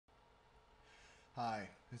Hi,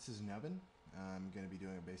 this is Nubbin. I'm going to be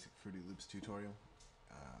doing a basic Fruity Loops tutorial.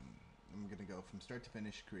 I'm going to go from start to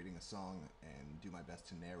finish creating a song and do my best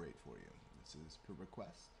to narrate for you. This is per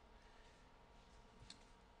request.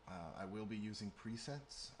 I will be using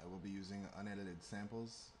presets. I will be using unedited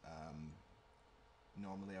samples.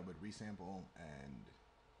 Normally I would resample and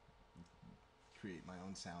create my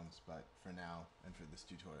own sounds, but for now and for this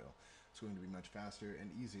tutorial, it's going to be much faster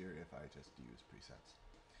and easier if I just use presets.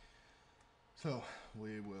 So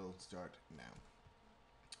we will start now.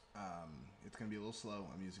 It's going to be a little slow.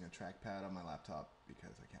 I'm using a trackpad on my laptop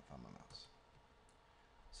because I can't find my mouse.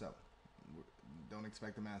 So don't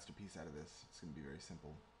expect a masterpiece out of this. It's going to be very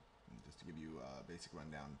simple. And just to give you a basic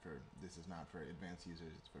rundown, this is not for advanced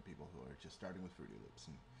users. It's for people who are just starting with Fruity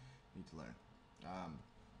Loops and need to learn.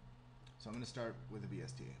 So I'm going to start with a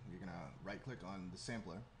VST. You're going to right click on the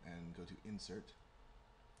sampler and go to Insert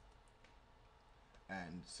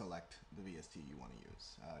and select the VST you want to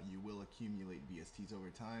use. You will accumulate VSTs over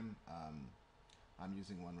time. I'm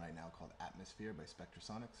using one right now called Atmosphere by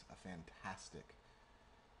Spectrasonics, a fantastic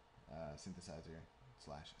synthesizer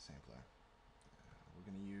slash sampler. We're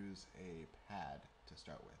going to use a pad to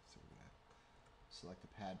start with. So we're going to select the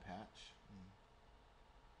pad patch.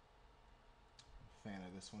 Fan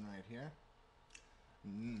of this one right here.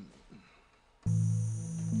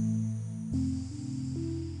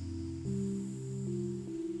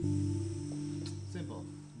 Simple.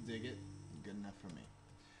 Dig it. Good enough for me.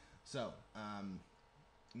 So,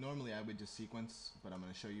 normally I would just sequence, but I'm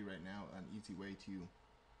going to show you right now an easy way to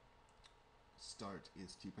start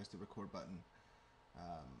is to press the record button.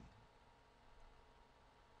 I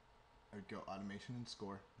would go automation and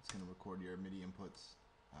score. It's going to record your MIDI inputs.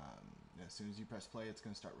 As soon as you press play, it's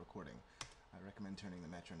going to start recording. I recommend turning the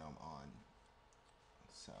metronome on.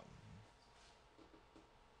 So.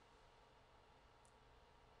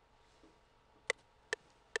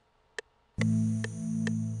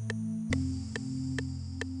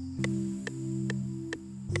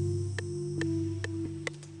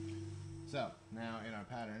 So, now in our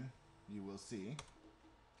pattern, you will see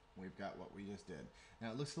we've got what we just did.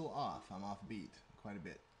 Now it looks a little off. I'm off beat quite a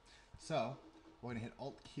bit. So, we're going to hit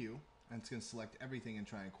Alt-Q, and it's going to select everything and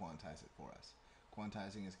try and quantize it for us.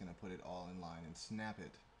 Quantizing is going to put it all in line and snap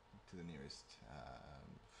it to the nearest,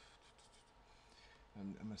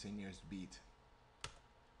 I'm going to say nearest beat.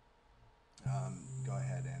 Go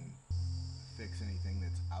ahead and fix anything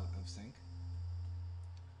that's out of sync.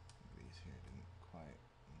 These here didn't quite.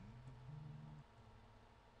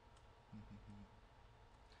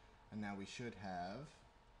 And now we should have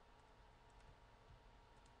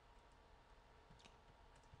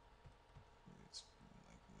let's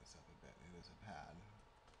lengthen this up a bit. It is a pad.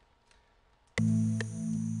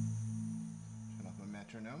 Turn off my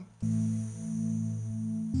metronome.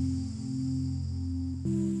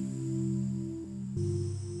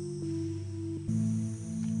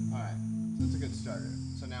 Alright, so that's a good starter.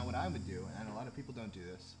 So now what I would do, and a lot of people don't do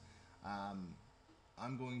this,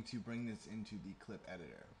 I'm going to bring this into the clip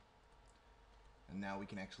editor. And now we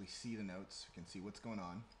can actually see the notes. We can see what's going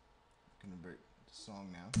on. We can convert to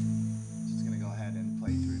song now. So it's going to go ahead and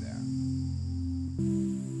play through there.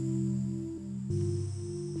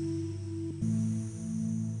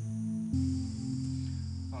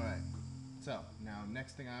 Alright, so now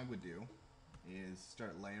next thing I would do is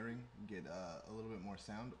start layering, get a little bit more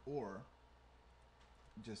sound, or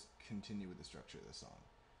just continue with the structure of the song.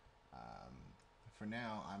 For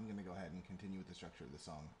now, I'm going to go ahead and continue with the structure of the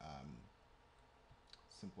song.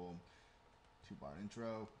 Simple 2-bar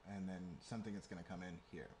intro, and then something that's going to come in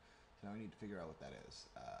here. So now we need to figure out what that is.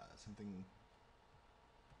 Something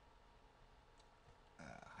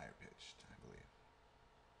higher pitched, I believe.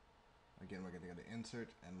 Again, we're going to go to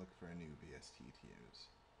Insert and look for a new VST to use.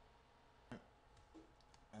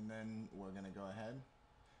 And then we're going to go ahead.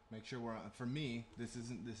 Make sure we're on. For me, this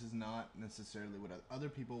is not necessarily what other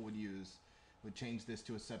people would use. Would change this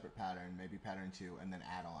to a separate pattern, maybe pattern 2, and then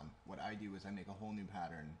add on. What I do is I make a whole new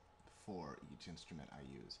pattern for each instrument I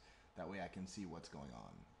use. That way I can see what's going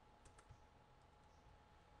on.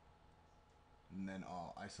 And then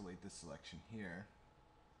I'll isolate this selection here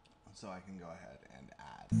so I can go ahead and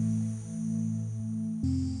add.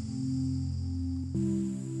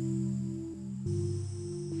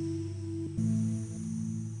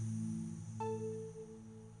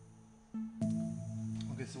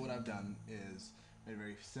 Okay, so what I've done is a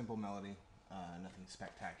very simple melody, nothing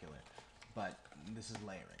spectacular, but this is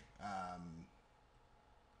layering.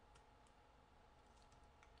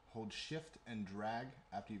 Hold shift and drag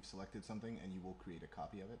after you've selected something and you will create a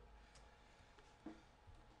copy of it.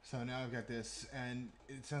 So now I've got this, and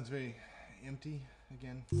it sounds very empty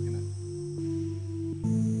again. We're gonna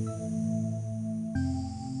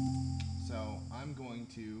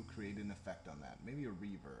to create an effect on that. Maybe a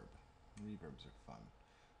reverb. Reverbs are fun.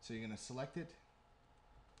 So you're going to select it,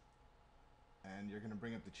 and you're going to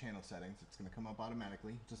bring up the channel settings. It's going to come up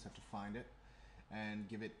automatically. You just have to find it and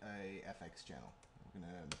give it a FX channel. We're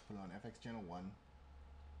going to put it on FX channel 1.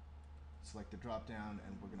 Select the drop down,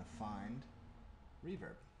 and we're going to find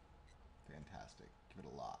reverb. Fantastic. Give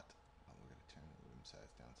it a lot. Oh, we're going to turn the room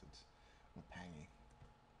size down so it's more pangy.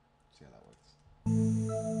 See how that works.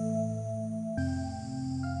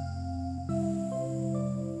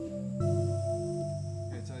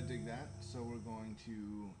 Okay, so I dig that. So we're going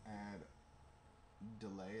to add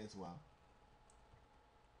delay as well.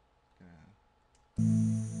 That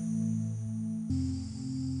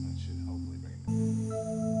should hopefully bring it down.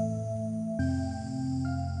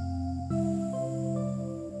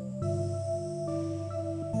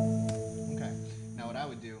 Okay, now what I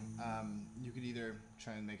would do, you could either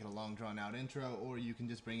try and make it a long drawn out intro, or you can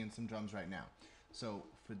just bring in some drums right now. So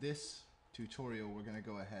for this tutorial, we're going to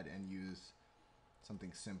go ahead and use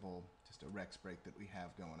something simple, just a Rex break that we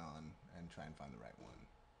have going on, and try and find the right one.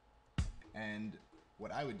 And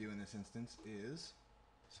what I would do in this instance is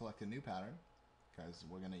select a new pattern, because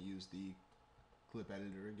we're going to use the clip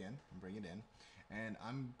editor again and bring it in. And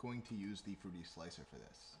I'm going to use the Fruity Slicer for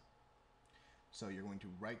this. So you're going to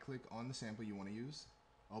right click on the sample you want to use,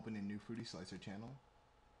 open a new Fruity Slicer channel,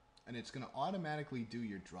 and it's going to automatically do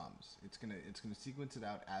your drums. It's going to sequence it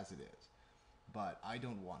out as it is. But I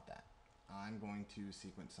don't want that. I'm going to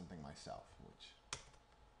sequence something myself,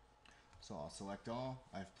 so I'll select all.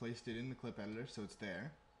 I've placed it in the clip editor, so it's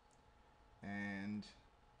there. And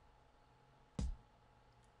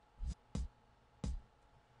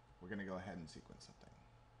we're going to go ahead and sequence something.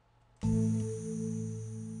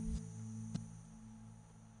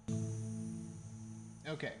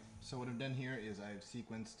 Okay, so what I've done here is I've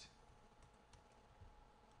sequenced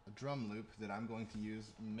a drum loop that I'm going to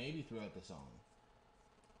use maybe throughout the song.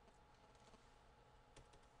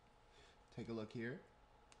 Take a look here.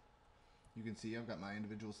 You can see I've got my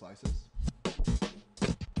individual slices.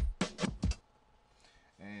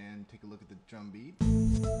 And take a look at the drum beat.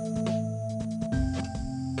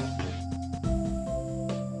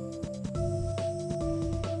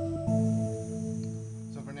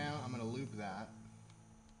 So for now, I'm going to loop that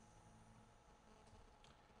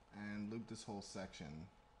and loop this whole section.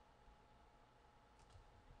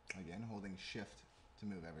 Again, holding shift to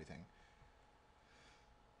move everything.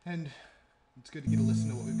 And it's good to get a listen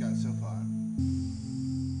to what we've got so far.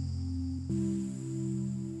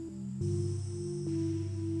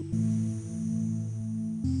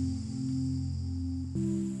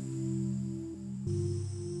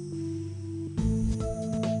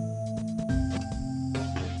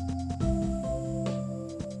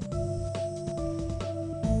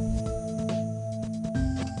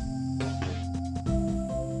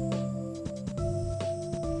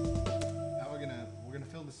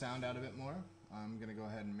 Sound out a bit more. I'm going to go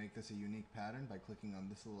ahead and make this a unique pattern by clicking on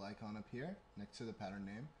this little icon up here next to the pattern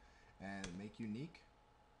name and make unique,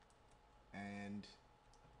 and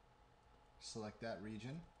select that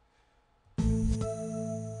region.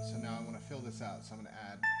 So now I want to fill this out, so I'm going to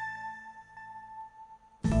add,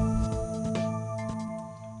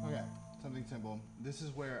 okay, something simple. This is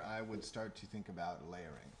where I would start to think about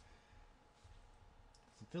layering.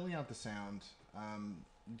 So filling out the sound,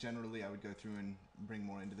 generally I would go through and bring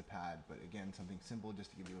more into the pad, but again, something simple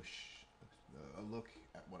just to give you a look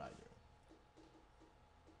at what I do.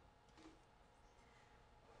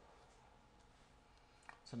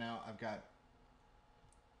 So now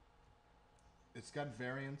it's got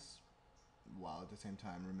variance while at the same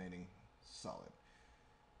time remaining solid.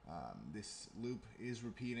 This loop is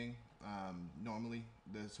repeating. Normally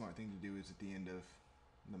the smart thing to do is at the end of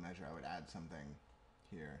the measure I would add something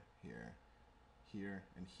here, here, here,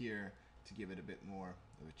 and here to give it a bit more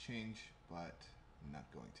of a change, but I'm not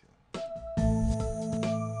going to.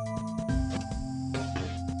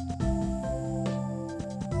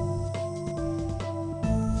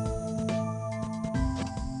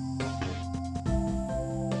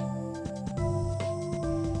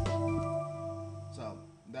 So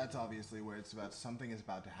that's obviously where it's about something is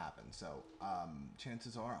about to happen. So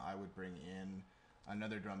chances are I would bring in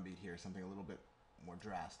another drum beat here, something a little bit more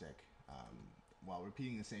drastic. While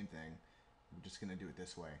repeating the same thing, we're just going to do it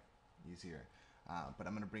this way, easier. But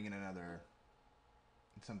I'm going to bring in another,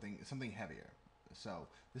 something heavier. So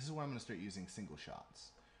this is where I'm going to start using single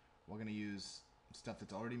shots. We're going to use stuff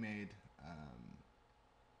that's already made,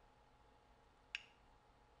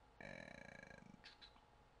 and